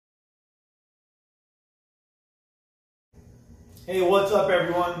Hey, what's up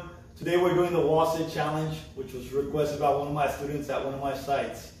everyone? Today we're doing the wall sit challenge, which was requested by one of my students at one of my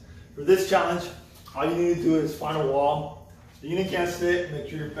sites. For this challenge, all you need to do is find a wall, lean against it, make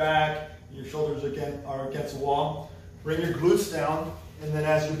sure your back and your shoulders are against the wall. Bring your glutes down, and then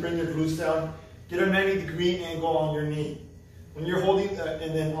as you bring your glutes down, get a 90-degree angle on your knee. When you're holding,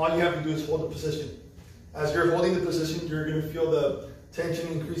 and then all you have to do is hold the position. As you're holding the position, you're going to feel the tension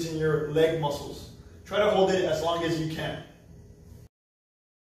increase in your leg muscles. Try to hold it as long as you can.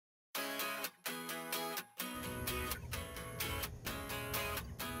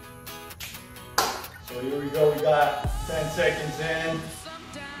 So here we go, we got 10 seconds in.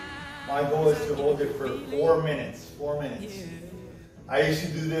 My goal is to hold it for 4 minutes, 4 minutes. I used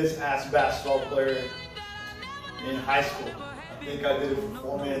to do this as a basketball player in high school. I think I did it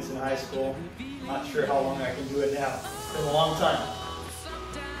for 4 minutes in high school. Not sure how long I can do it now. It's been a long time.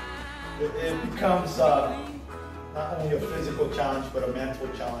 It becomes not only a physical challenge, but a mental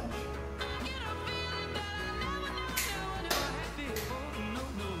challenge.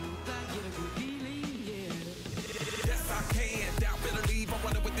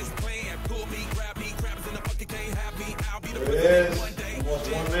 There it is.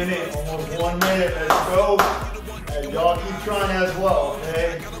 Almost 1 minute. Almost 1 minute. Let's go. And y'all keep trying as well,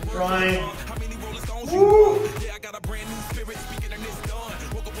 okay? Keep trying. Woo!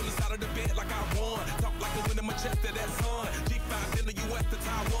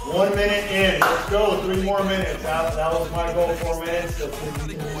 1 minute in. Let's go. 3 more minutes. That was my goal. 4 minutes. So we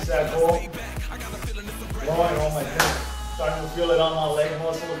can reach that goal. Growing. Oh my goodness. Starting to feel it on my leg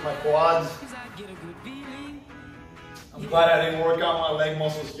muscles, my quads. I'm glad I didn't work out my leg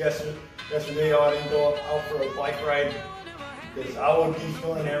muscles yesterday. I didn't go out for a bike ride because I would be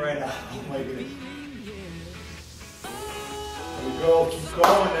feeling it right now. Oh my goodness. There we go. Keep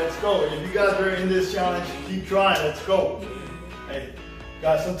going. Let's go. If you guys are in this challenge, keep trying. Let's go. Hey,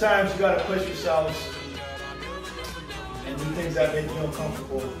 guys, sometimes you got to push yourselves and do things that make you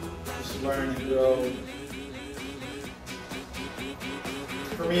uncomfortable. Just learn and grow.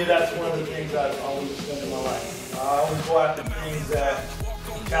 For me, that's one of the things I've always done in my life. I always go after things that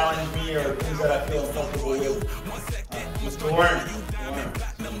challenge me or things that I feel uncomfortable with. Just to learn.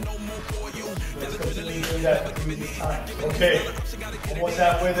 Let's continue doing that through these times. Okay, almost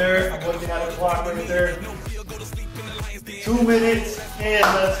halfway there. I'm looking at the clock right there. 2 minutes in.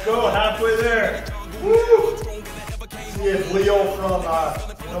 Let's go. Halfway there. Woo! See if Leo from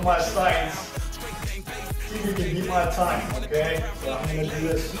one of my sites. See if you can beat my time. Okay, so I'm gonna do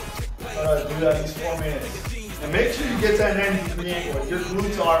this. Do that these 4 minutes. And make sure you get that 90-degree angle. If your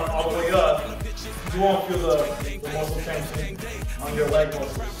glutes are all the way up, you won't feel the muscle tension on your leg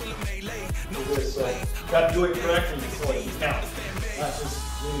muscles. Do this, so you got to do it correctly so it can count. Not just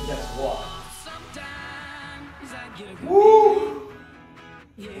lean against the wall. Woo!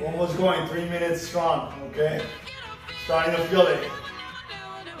 We're almost going 3 minutes strong, okay? Starting to feel it.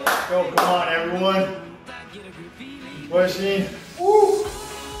 Let's go, come on everyone. Keep pushing. Woo!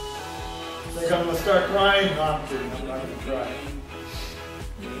 Think I'm gonna start crying? No, I'm kidding. I'm not gonna cry.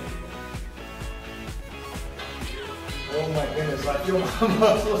 Oh my goodness, I feel my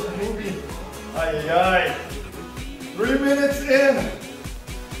muscles moving. Ay, ay, ay. 3 minutes in.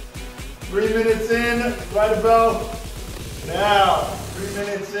 3 minutes in. Right about now. 3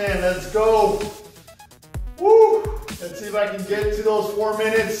 minutes in. Let's go. Woo! Let's see if I can get to those 4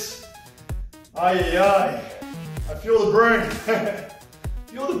 minutes. Ay, ay, ay. I feel the burn.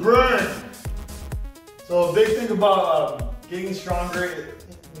 Feel the burn. So a big thing about getting stronger,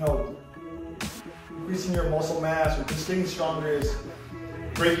 increasing your muscle mass or just getting stronger is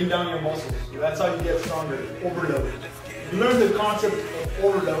breaking down your muscles. So that's how you get stronger. Overload. If you learn the concept of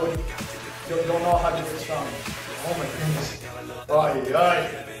overload, you'll know how to get stronger. Oh my goodness. Ay, ay.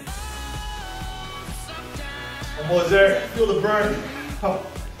 Almost there. Feel the burn.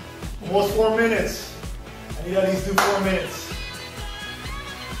 Almost 4 minutes. I need at least do 4 minutes.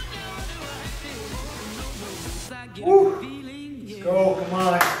 Woo. Let's go, come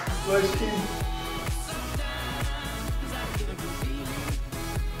on. Push, team.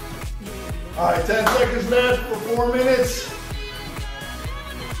 Alright, 10 seconds left for 4 minutes.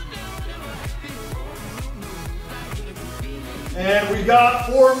 And we got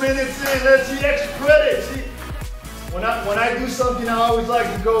 4 minutes in. Let's see extra credit. See, when I do something, I always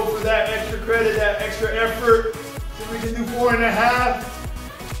like to go for that extra credit, that extra effort. See if we can do 4.5.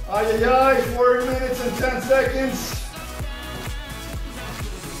 Ay, ay, ay, 4 minutes and 10 seconds.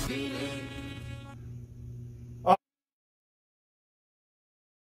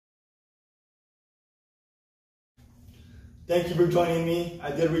 Thank you for joining me.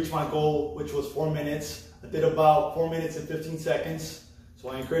 I did reach my goal, which was 4 minutes. I did about 4 minutes and 15 seconds. So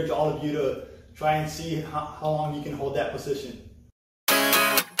I encourage all of you to try and see how long you can hold that position.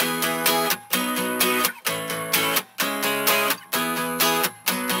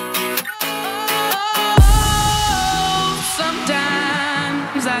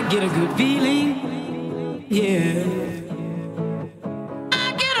 Sometimes I get a good feeling, yeah.